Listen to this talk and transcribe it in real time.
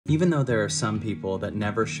Even though there are some people that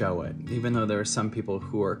never show it, even though there are some people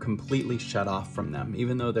who are completely shut off from them,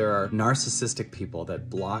 even though there are narcissistic people that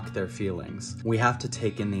block their feelings, we have to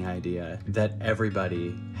take in the idea that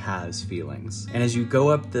everybody has feelings. And as you go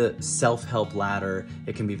up the self-help ladder,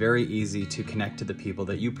 it can be very easy to connect to the people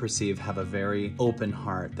that you perceive have a very open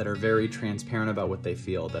heart, that are very transparent about what they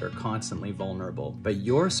feel, that are constantly vulnerable. But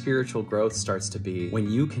your spiritual growth starts to be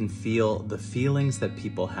when you can feel the feelings that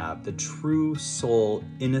people have, the true soul,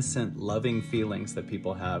 innocent, loving feelings that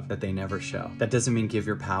people have that they never show. That doesn't mean give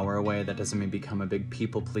your power away. That doesn't mean become a big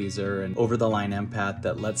people pleaser and over-the-line empath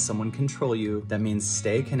that lets someone control you. That means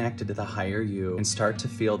stay connected to the higher you and start to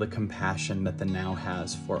feel the compassion that the now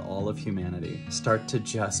has for all of humanity. Start to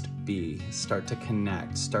just be, start to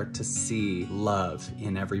connect, start to see love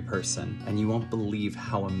in every person, and you won't believe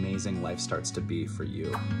how amazing life starts to be for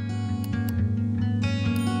you.